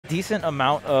decent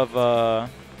amount of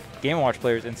Game & Watch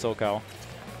players in SoCal.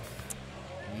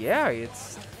 Yeah,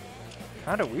 it's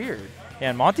kind of weird. Yeah,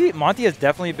 and Monte has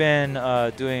definitely been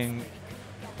doing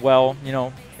well, you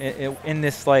know, in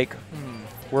this like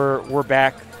we're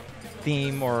back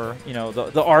theme, or you know,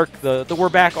 the arc, the we're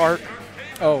back arc.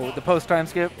 Oh, the post time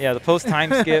skip. Yeah, the post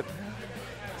time skip.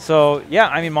 So yeah,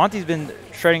 I mean, Monte's been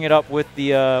shredding it up with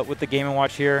the Game &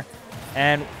 Watch here,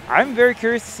 and I'm very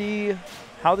curious to see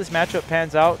how this matchup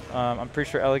pans out. I'm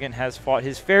pretty sure Elegant has fought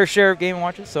his fair share of Game &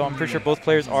 Watches, so I'm pretty sure both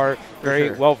players are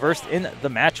very well versed in the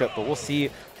matchup. But we'll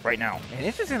see right now. And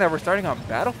interesting that we're starting on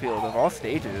Battlefield of all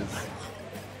stages.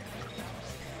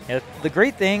 Yeah, the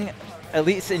great thing, at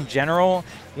least in general,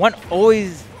 one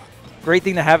always great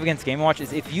thing to have against Game & Watch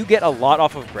is if you get a lot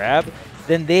off of grab,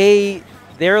 then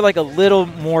they're like a little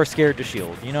more scared to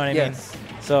shield. You know what I mean?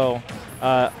 So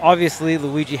obviously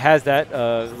Luigi has that.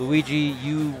 Luigi,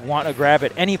 you want a grab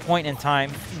at any point in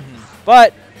time,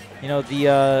 but you know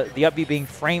the up B being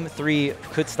frame 3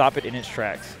 could stop it in its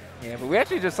tracks. Yeah, but we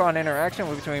actually just saw an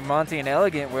interaction between Monte and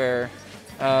Elegant where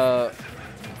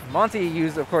Monte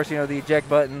used, of course, you know, the eject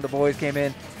button. The boys came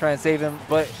in, try and save him,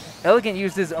 but Elegant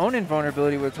used his own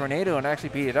invulnerability with Tornado and actually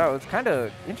beat it out. It's kind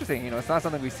of interesting, you know, it's not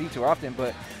something we see too often,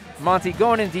 but Monte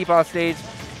going in deep off stage,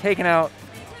 taking out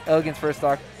Elegant's first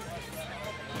stock.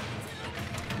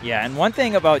 Yeah, and one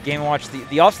thing about Game & Watch,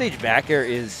 the offstage back air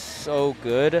is so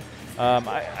good.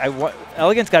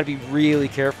 Elegant's got to be really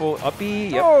careful. Up B,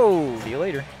 yep. Oh. See you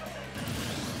later.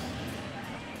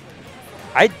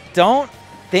 I don't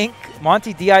think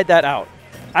Monte DI'd that out.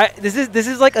 This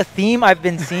is like a theme I've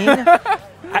been seeing.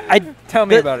 Tell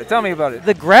me about it. Tell me about it.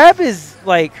 The grab is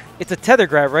like, it's a tether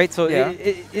grab, right? So yeah.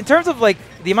 In terms of like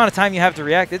the amount of time you have to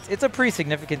react, it's a pretty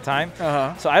significant time.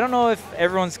 So I don't know if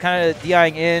everyone's kind of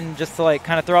DIing in just to like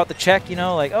kind of throw out the check, you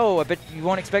know, like, oh, I bet you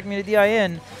won't expect me to DI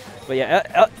in. But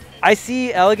yeah, I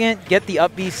see Elegant get the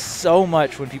up B so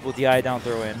much when people DI down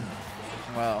throw in.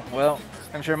 Wow. Well,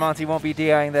 I'm sure Monte won't be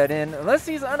DIing that in unless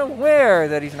he's unaware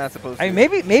that he's not supposed to. I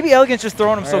mean, maybe Elegant's just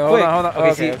throwing him so quick. Hold on.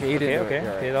 Okay,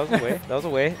 Okay, that was away. That was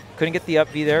away. Couldn't get the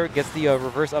up B there. Gets the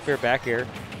reverse up air, back air.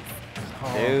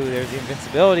 Oh, there's the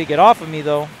invincibility. Get off of me,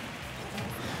 though.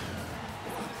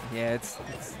 Yeah, it's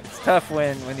tough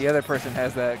when the other person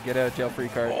has that get out of jail free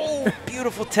card. Oh,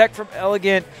 beautiful tech from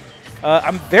Elegant.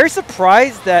 I'm very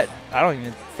surprised that I don't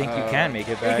even think you can make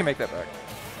it back. You can make that back.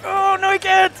 Oh, no, he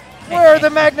can't. Where are the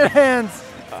magnet hands?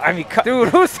 I mean, dude,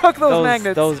 who stuck those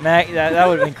magnets? That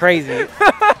would have been crazy.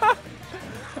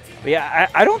 But yeah,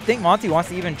 I don't think Monte wants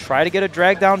to even try to get a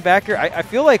drag down back air. I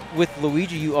feel like with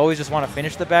Luigi, you always just want to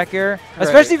finish the back air,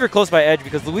 especially if you're close by edge,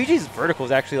 because Luigi's vertical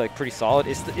is actually like pretty solid.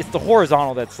 It's the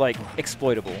horizontal that's like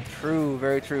exploitable. True,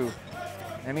 very true.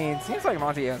 I mean, it seems like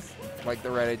Monte has like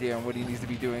the right idea on what he needs to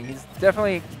be doing. He's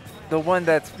definitely the one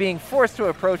that's being forced to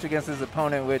approach against his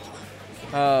opponent, which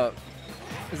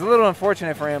is a little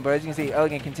unfortunate for him, but as you can see,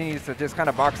 Elegant continues to just kind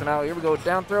of box him out. Here we go,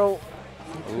 down throw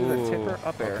into the tipper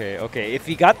up air. Okay. If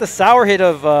he got the sour hit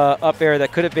of up air,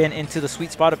 that could have been into the sweet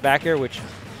spot of back air, which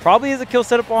probably is a kill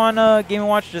setup on Game &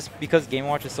 Watch just because Game &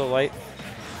 Watch is so light.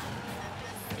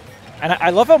 And I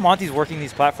love how Monte's working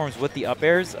these platforms with the up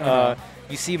airs.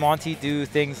 You see Monte do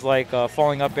things like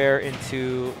falling up air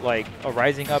into like a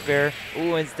rising up air.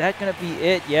 Ooh, is that going to be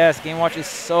it? Yes, Game & Watch is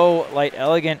so light.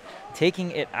 Elegant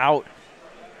taking it out.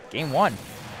 Game 1.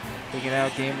 Taking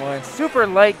out Game 1. Super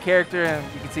light character, and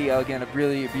you can see Elegant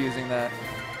really abusing that.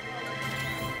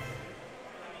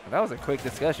 Well, that was a quick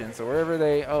discussion, so wherever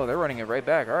they're running it right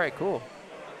back. All right, cool.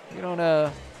 We don't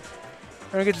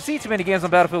get to see too many games on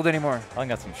Battlefield anymore. I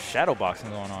got some shadow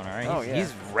boxing going on, all right? Oh,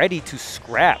 he's ready to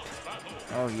scrap.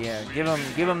 Oh, yeah.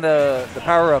 Give him the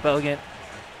power up, Elegant.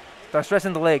 Start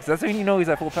stretching the legs. That's when you know he's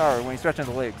at full power, when he's stretching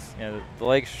the legs. Yeah, the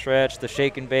leg stretch, the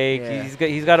shake and bake. Yeah.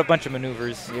 He's got a bunch of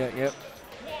maneuvers. Yep.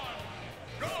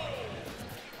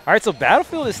 All right, so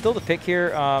Battlefield is still the pick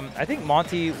here. I think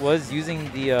Monte was using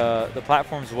the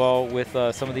platforms well with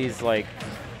some of these like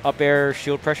up air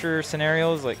shield pressure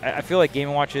scenarios. Like I feel like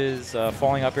Game & Watch's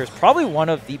falling up air is probably one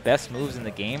of the best moves in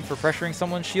the game for pressuring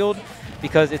someone's shield,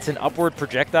 because it's an upward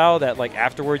projectile that like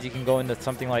afterwards you can go into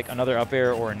something like another up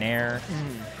air or a nair.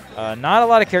 Not a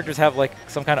lot of characters have like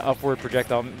some kind of upward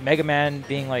projectile. Mega Man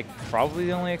being like probably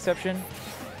the only exception.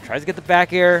 Tries to get the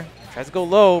back air, tries to go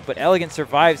low, but Elegant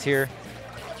survives here.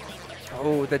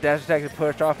 Oh, the dash attack is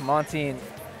pushed off Monte. And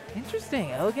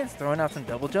interesting, Elegant's throwing out some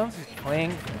double jumps. He's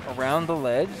playing around the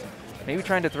ledge, maybe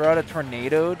trying to throw out a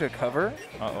tornado to cover.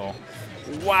 Uh-oh.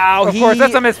 Wow. Of course,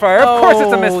 that's a misfire. Of course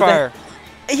it's a misfire.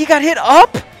 He got hit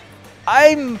up?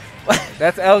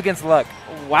 That's Elegant's luck.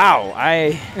 Wow.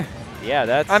 Yeah,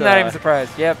 that's... I'm not even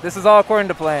surprised. Yep, this is all according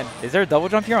to plan. Is there a double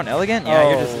jump here on Elegant? Yeah,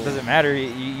 Oh. it doesn't matter.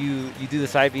 You do the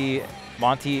side B.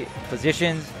 Monte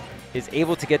positions, is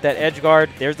able to get that edge guard.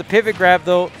 There's the pivot grab,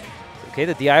 though. Okay,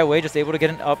 the DI away, just able to get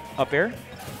an up air.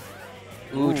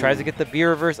 Ooh, tries to get the B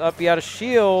reverse up B out of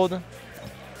shield.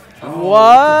 Oh,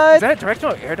 What? Is that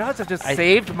directional air dodge that just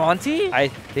saved Monte? I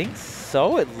think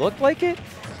so. It looked like it.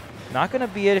 Not going to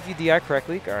be it if you DI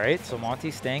correctly. All right, so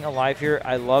Monte staying alive here.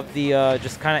 I love the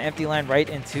just kind of empty land right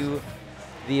into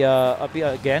the up B.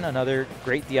 Again, another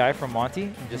great DI from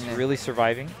Monte. Just really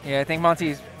surviving. Yeah, I think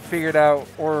Monte's figured out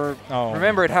or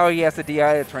remembered how he has to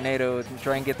DI a tornado and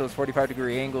try and get those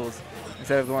 45-degree angles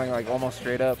instead of going like almost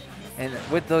straight up. And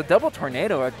with the double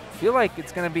tornado, I feel like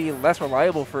it's going to be less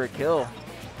reliable for a kill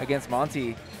against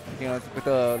Monte, you know, with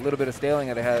a little bit of staling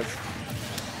that it has.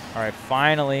 All right,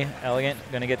 finally, Elegant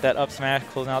going to get that up smash,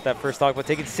 closing out that first stock, but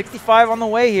taking 65 on the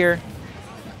way here.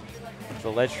 The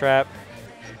ledge trap,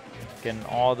 getting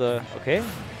all the, okay,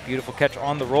 beautiful catch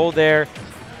on the roll there.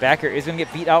 Back air is going to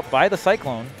get beat out by the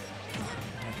Cyclone.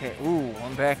 Okay, ooh,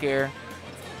 one back air.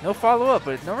 No follow-up,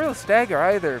 but no real stagger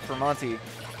either for Monte.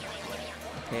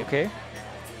 Okay.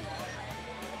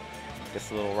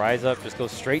 Gets a little rise up, just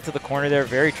goes straight to the corner there.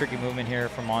 Very tricky movement here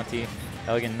from Monte.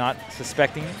 Elegant not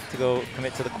suspecting to go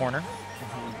commit to the corner.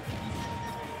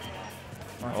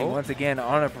 Monte once again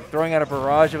throwing out a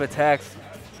barrage of attacks.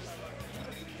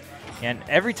 And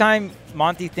every time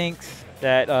Monte thinks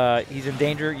that he's in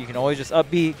danger, you can always just up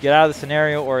B, get out of the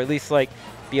scenario, or at least like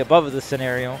be above the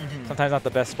scenario. Sometimes not the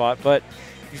best spot, but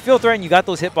if you feel threatened, you got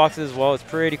those hitboxes as well. It's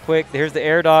pretty quick. Here's the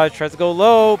air dodge, tries to go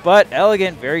low, but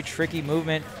Elegant, very tricky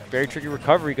movement, very tricky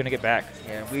recovery, going to get back.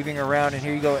 Yeah, weaving around, and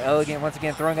here you go, Elegant once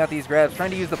again throwing out these grabs,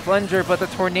 trying to use the plunger, but the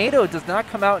tornado does not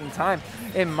come out in time,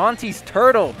 and Monte's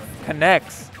turtle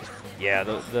connects. Yeah,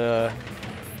 the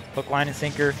hook, line, and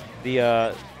sinker,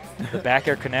 the back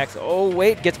air connects. Oh,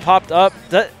 wait, gets popped up.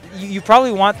 You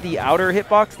probably want the outer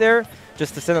hitbox there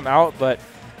just to send them out, but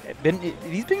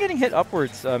he's been getting hit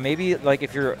upwards. Maybe like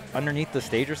if you're underneath the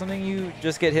stage or something, you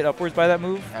just get hit upwards by that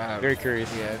move. Very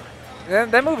curious. Yeah,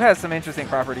 that move has some interesting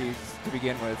properties to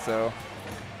begin with. So,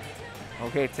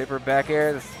 okay, tipper back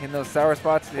air, hitting those sour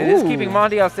spots. It is keeping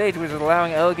Monte off stage, which is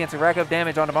allowing Elegant to rack up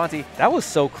damage onto Monte. That was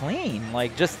so clean.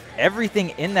 Like just everything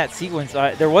in that sequence.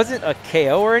 There wasn't a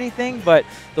KO or anything, but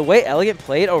the way Elegant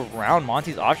played around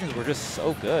Monte's options were just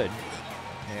so good.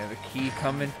 Yeah, the key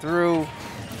coming through.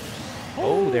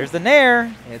 Oh, there's the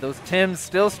Nair. Yeah, those Tims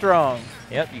still strong.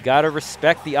 Yep, you got to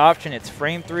respect the option. It's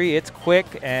frame 3, it's quick,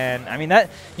 and I mean that,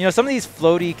 you know, some of these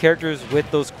floaty characters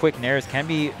with those quick Nairs can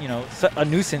be, you know, a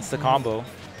nuisance to combo.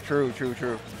 True.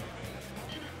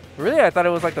 Really, I thought it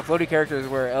was like the floaty characters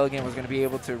where Elegant was going to be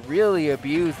able to really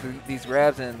abuse these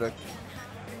grabs and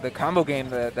the combo game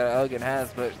that Elegant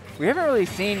has, but we haven't really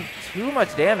seen too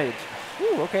much damage.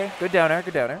 Ooh, okay, good down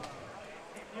air.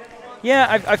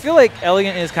 Yeah, I feel like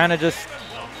Elegant is kind of just,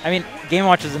 I mean, Game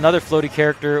Watch is another floaty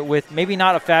character with maybe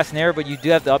not a fast Nair, but you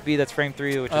do have the up B that's frame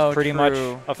 3, which is pretty much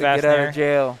a fast Nair. Get out of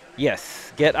jail.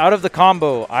 Yes, get out of the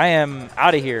combo. I am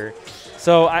out of here.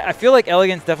 So I feel like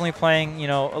Elegant's definitely playing, you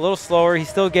know, a little slower. He's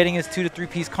still getting his 2- to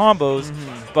 3-piece combos,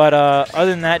 but other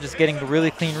than that, just getting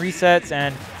really clean resets.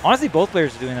 And honestly, both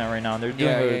players are doing that right now. They're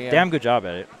doing a damn good job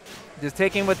at it. Just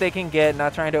taking what they can get,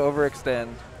 not trying to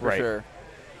overextend, for sure.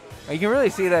 You can really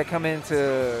see that come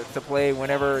into play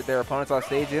whenever their opponent's off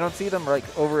stage. You don't see them like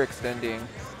overextending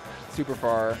super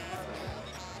far.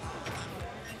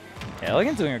 Yeah,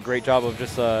 Elegant's doing a great job of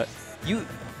just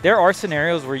there are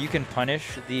scenarios where you can punish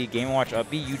the Game & Watch up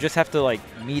B. You just have to like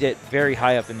meet it very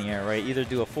high up in the air, right? Either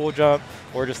do a full jump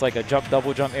or just like a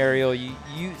double jump aerial.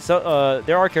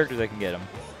 There are characters that can get them.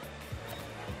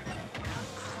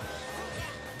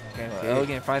 Okay, well,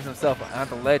 Elegant finds himself on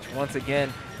the ledge once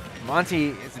again.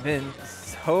 Monte has been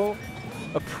so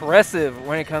oppressive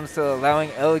when it comes to allowing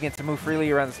Elegant to move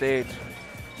freely around the stage.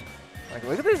 Like,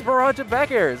 look at this barrage of back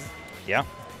airs. Yeah,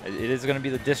 it is going to be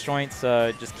the disjoints,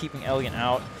 just keeping Elegant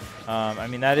out. I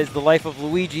mean, that is the life of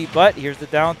Luigi, but here's the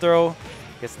down throw.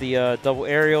 Gets the double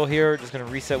aerial here. Just going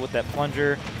to reset with that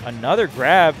plunger. Another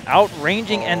grab,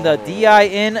 outranging, and the DI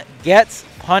in gets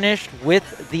punished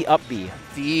with the up B.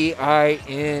 DI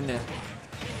in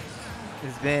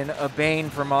has been a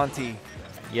bane for Monte.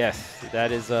 Yes,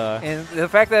 that is. And the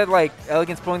fact that like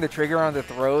Elegant's pulling the trigger on the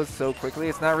throws so quickly,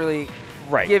 it's not really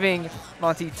giving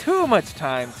Monte too much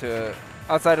time to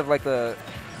outside of like the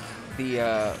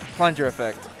plunger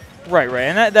effect. Right,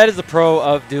 and that is the pro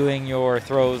of doing your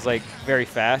throws like very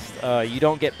fast. You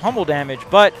don't get pummel damage,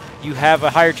 but you have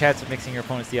a higher chance of mixing your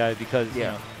opponent's DI because you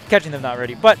know, catching them not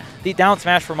ready. But the down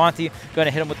smash for Monte, going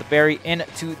to hit him with the berry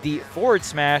into the forward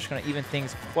smash, going to even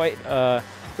things quite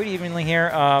pretty evenly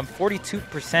here.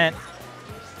 42%,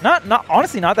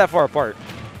 honestly not that far apart.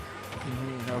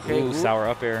 Okay. Ooh, sour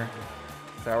up air.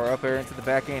 Sour up air into the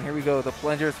back end. Here we go. The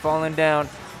plunger's falling down.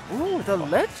 Ooh, the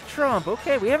ledge trump.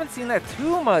 Okay, we haven't seen that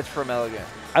too much from Elegant.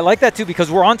 I like that too because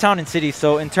we're on Town and City.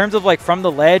 So in terms of like from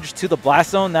the ledge to the blast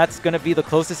zone, that's going to be the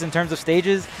closest in terms of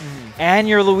stages. And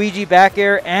your Luigi back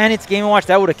air and it's Game & Watch,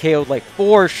 that would have KO'd like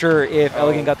for sure if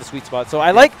Elegant got the sweet spot. So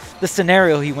I like the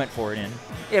scenario he went for it in.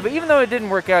 Yeah, but even though it didn't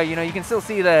work out, you know, you can still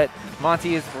see that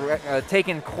Monte is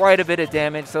taking quite a bit of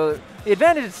damage. So the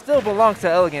advantage still belongs to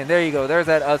Elegant. There you go. There's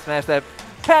that up smash, that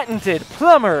patented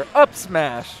plumber up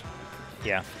smash.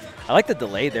 Yeah. I like the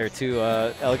delay there too.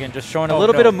 Elegant just showing a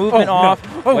little bit of movement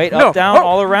off. No. Wait, up, down,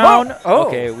 all around.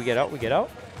 Okay, we get out,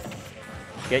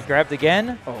 Get grabbed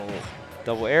again.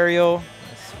 Double aerial.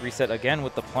 Let's reset again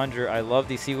with the plunger. I love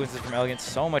these sequences from Elegant.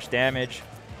 So much damage.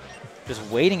 Just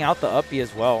waiting out the up B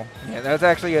as well. Yeah, that's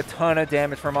actually a ton of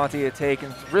damage for Monte to take.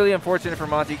 And it's really unfortunate for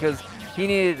Monte because he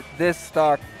needed this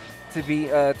stock to be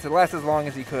to last as long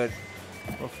as he could.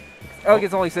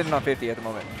 Elegant's only sitting on 50 at the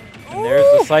moment. And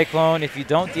there's the Cyclone. If you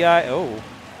don't DI,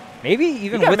 maybe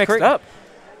even he got with mixed up.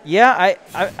 Yeah,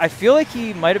 I feel like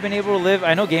he might have been able to live.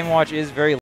 I know Game & Watch is very